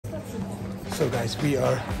So guys, we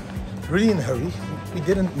are really in a hurry. We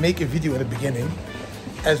didn't make a video in the beginning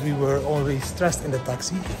as we were already stressed in the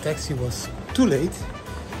taxi. The taxi was too late.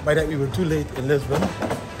 By that we were too late in Lisbon.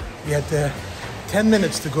 We had 10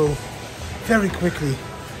 minutes to go very quickly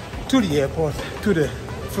to the airport, to the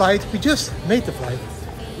flight. We just made the flight.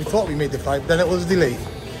 We thought we made the flight, then it was delayed.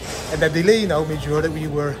 And that delay now made sure that we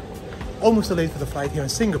were almost late for the flight here in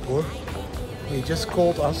Singapore. They just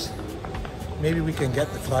called us. Maybe we can get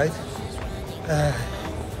the flight.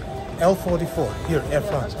 L44 here, Air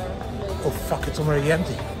France. Oh fuck, it's already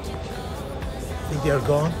empty. I think they are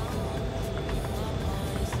gone.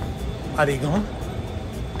 Are they gone?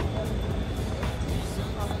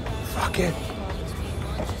 Fuck it.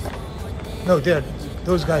 No,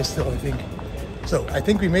 those guys still, I think. So, I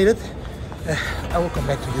think we made it. I will come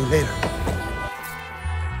back to you later.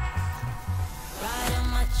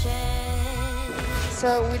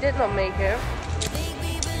 So, we did not make it.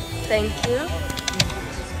 Thank you.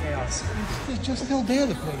 It's chaos. It's just still there,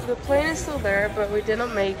 the plane. The plane is still there, but we did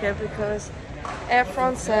not make it because Air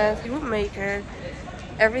France said we would make it.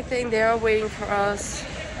 Everything, they are waiting for us.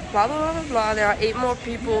 Blah, blah, blah, blah. There are 8 more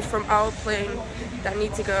people from our plane that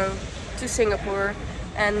need to go to Singapore.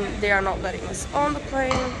 And they are not letting us on the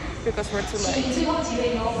plane because we're too late.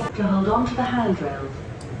 To hold on to the handrail.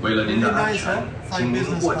 为了您的安全，请您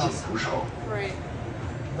握紧扶手。 Great.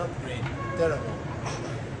 Not great. Terrible.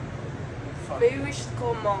 Maybe we should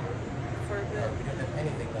call mom for a bit. We don't have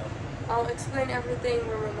anything now. I'll explain everything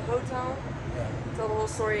when we're in the hotel. Yeah. Tell the whole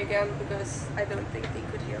story again because I don't think they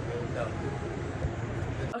could hear me. No.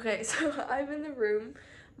 Okay, so I'm in the room.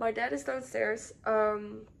 My dad is downstairs.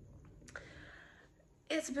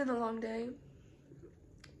 It's been a long day.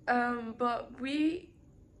 But we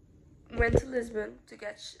went to Lisbon to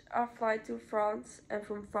get our flight to France, and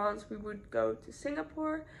from France we would go to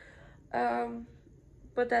Singapore.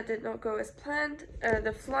 But that did not go as planned.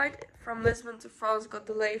 The flight from Lisbon to France got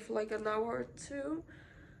delayed for like an hour or 2,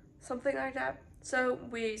 something like that. So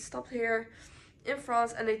we stopped here in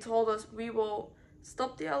France and they told us we will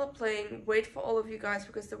stop the other plane, wait for all of you guys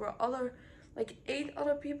because there were like 8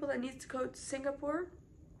 other people that needed to go to Singapore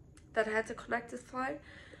that had to connect this flight.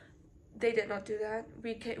 They did not do that.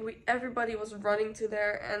 Everybody was running to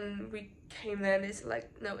there and we came there and they said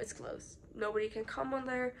like, no, it's closed. Nobody can come on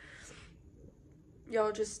there.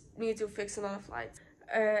 Y'all just need to fix another flight.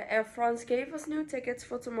 Air France gave us new tickets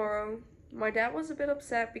for tomorrow. My dad was a bit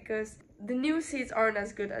upset because the new seats aren't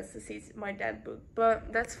as good as the seats my dad booked.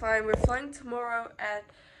 But that's fine. We're flying tomorrow at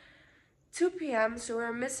 2 p.m. So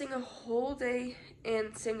we're missing a whole day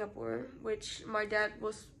in Singapore, which my dad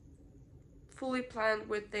was fully planned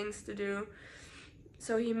with things to do.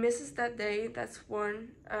 So he misses that day. That's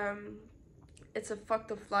one. It's a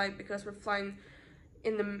fucked up flight because we're flying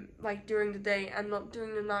in the during the day and not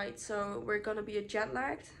during the night, so we're gonna be jet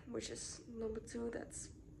lagged, which is number 2. That's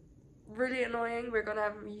really annoying. We're gonna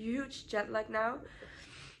have a huge jet lag now.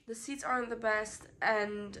 The seats aren't the best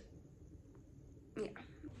and yeah,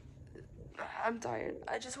 I'm tired.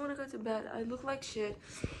 I just want to go to bed. I look like shit.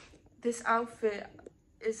 This outfit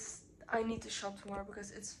is, I need to shop tomorrow because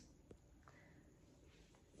it's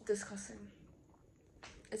disgusting.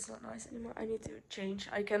 It's not nice anymore. I need to change.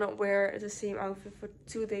 I cannot wear the same outfit for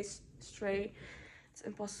 2 days straight. It's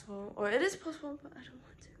impossible. Or it is possible, but I don't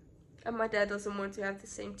want to. And my dad doesn't want to have the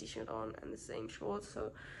same t-shirt on and the same shorts.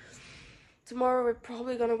 So tomorrow we're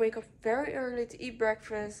probably gonna wake up very early to eat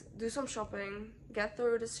breakfast, do some shopping, get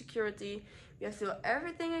through the security. We have to do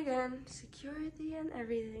everything again. Security and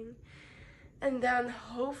everything. And then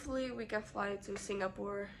hopefully we can fly to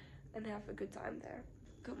Singapore and have a good time there.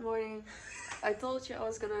 Good morning. I told you I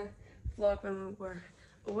was gonna vlog when we were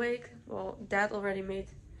awake. Well, Dad already made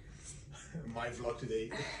My vlog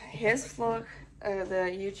today. his vlog, the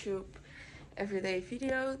YouTube everyday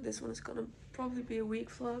video. This one is gonna probably be a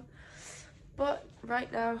week vlog. But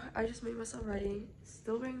right now, I just made myself ready.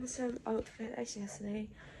 Still wearing the same outfit as yesterday.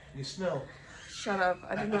 You smell. Shut up,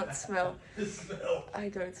 I do not smell. Smell. I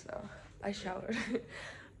don't smell. I showered.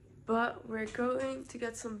 But we're going to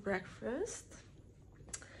get some breakfast.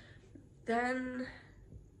 Then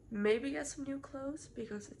maybe get some new clothes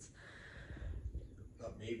because it's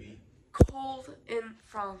Not maybe. cold in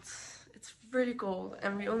France. It's really cold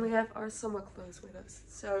and we only have our summer clothes with us.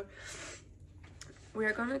 So we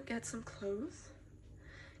are gonna get some clothes,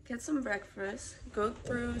 get some breakfast, go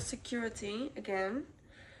through security again,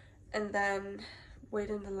 and then wait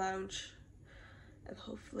in the lounge and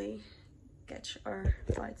hopefully catch our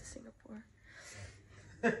flight to Singapore.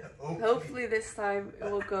 Hopefully this time it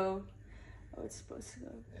will go how it's supposed to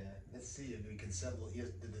go. Yeah, let's see if we can settle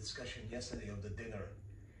the discussion yesterday of the dinner.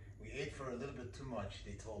 We We ate for a little bit too much,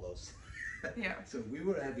 they told us. Yeah. So we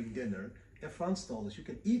were having dinner, and Frans told us you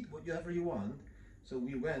can eat whatever you want. So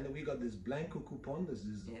we went and we got this blanco coupon, this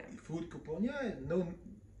food coupon. Yeah, no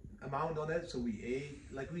amount on it. So we ate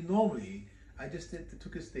like we normally. I just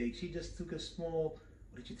took a steak. She just took a small,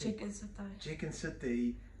 what did you take? Chicken satay. Chicken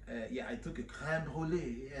satay. Yeah, I took a crème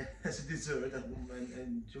brûlée as a dessert,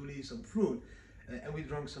 and Joli some fruit. And we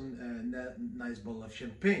drank some nice bottle of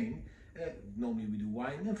champagne. Normally we do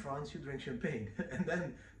wine. In France, you drink champagne. And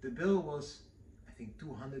then the bill was, I think,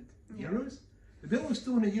 200 euros. The bill was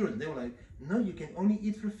 200 euros. They were like, no, you can only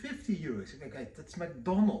eat for 50 euros. Like, that's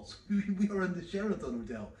McDonald's. We are in the Sheraton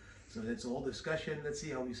Hotel. So that's all discussion. Let's see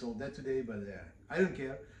how we solve that today. But I don't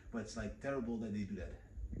care. But it's like terrible that they do that.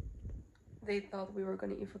 They thought we were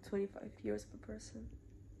gonna eat for 25 euros per person.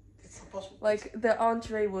 It's impossible. Like the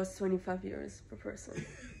entree was 25 euros per person.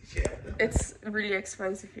 Yeah. It's really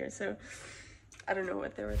expensive here, so I don't know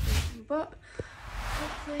what they were thinking. But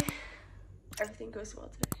hopefully everything goes well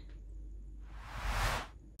today.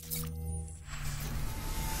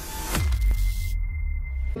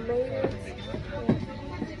 We made it.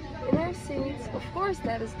 In our seats, of course,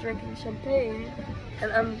 Dad is drinking champagne,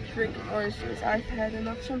 and I'm drinking orange juice. I've had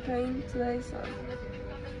enough champagne today, so.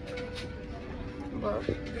 But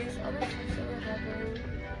these other seats that we're having,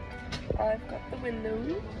 I've got the window,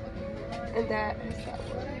 and that is that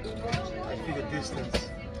one. I feel the distance.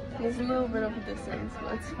 There's a little bit of a distance,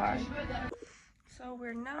 but it's fine. So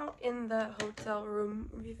we're now in the hotel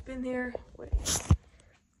room. We've been here. Wait,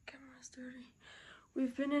 camera's dirty.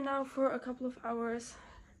 We've been in now for a couple of hours.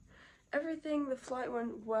 The flight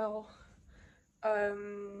went well.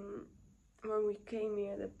 When we came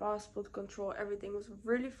here, the passport control, everything was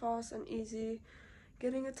really fast and easy.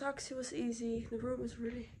 Getting a taxi was easy. The room is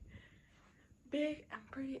really big and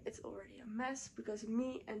pretty. It's already a mess because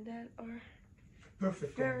me and Dad are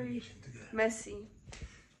very messy.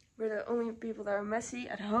 We're the only people that are messy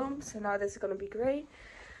at home, so now this is gonna be great.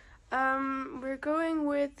 We're going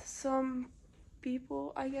with some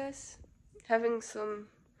people, I guess, having some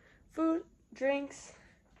food, drinks,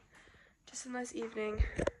 just a nice evening.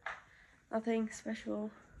 Nothing special,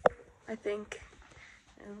 I think.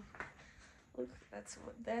 Look, that's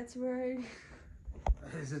what Dad's wearing.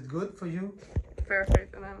 Is it good for you?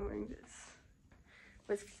 Perfect, and I'm wearing this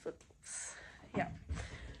with flip-flops. Yeah.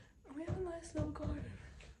 We have a nice little garden.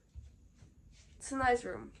 It's a nice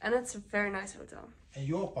room, and it's a very nice hotel. And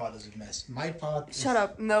your part is a mess. My part Shut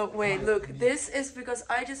up. No, wait, look. This is because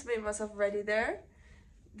I just made myself ready there.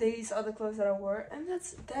 These are the clothes that I wore, and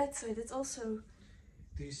that's that side. It's also...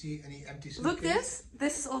 Do you see any empty suitcase? Look,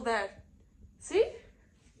 this is all that. See?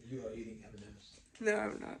 You are eating M&M's. No,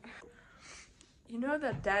 I'm not. You know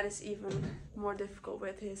that Dad is even more difficult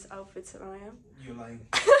with his outfits than I am? You're lying.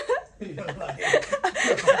 You're lying.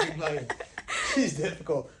 You're fucking lying. She's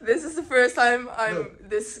difficult. This is the first time I'm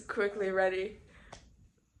this quickly ready.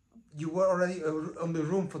 You were already on the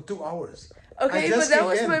room for 2 hours. Okay, but that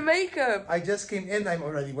was my makeup. I just came in, I'm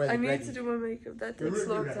already ready. I need to do my makeup. That takes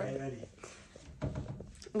a long time. Ready.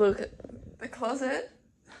 Look, the closet.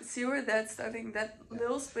 See where that's starting? That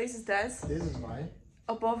little space is Dad's. This is mine.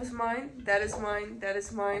 Above is mine. That is mine. That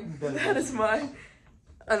is mine. That is mine.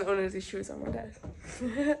 And only the shoes are my dad's.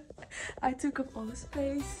 I took up all the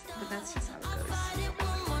space, but that's just how it goes.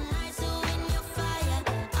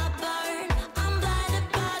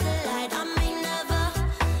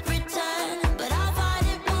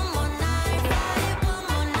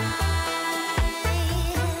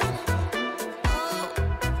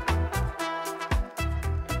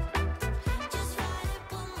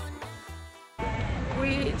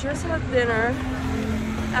 We just had dinner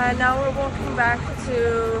and now we're walking back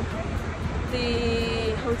to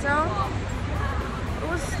the hotel. It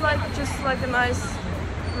was just like a nice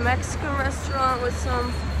Mexican restaurant with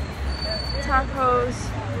some tacos,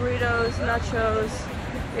 burritos, nachos.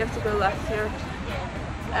 We have to go left here.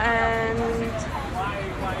 And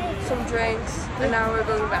some drinks, and now we're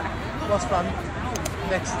going back. It was fun.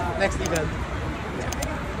 Next event.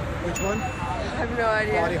 Which one? I have no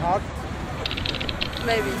idea. Party hard?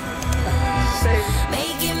 Maybe.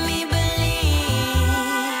 Maybe.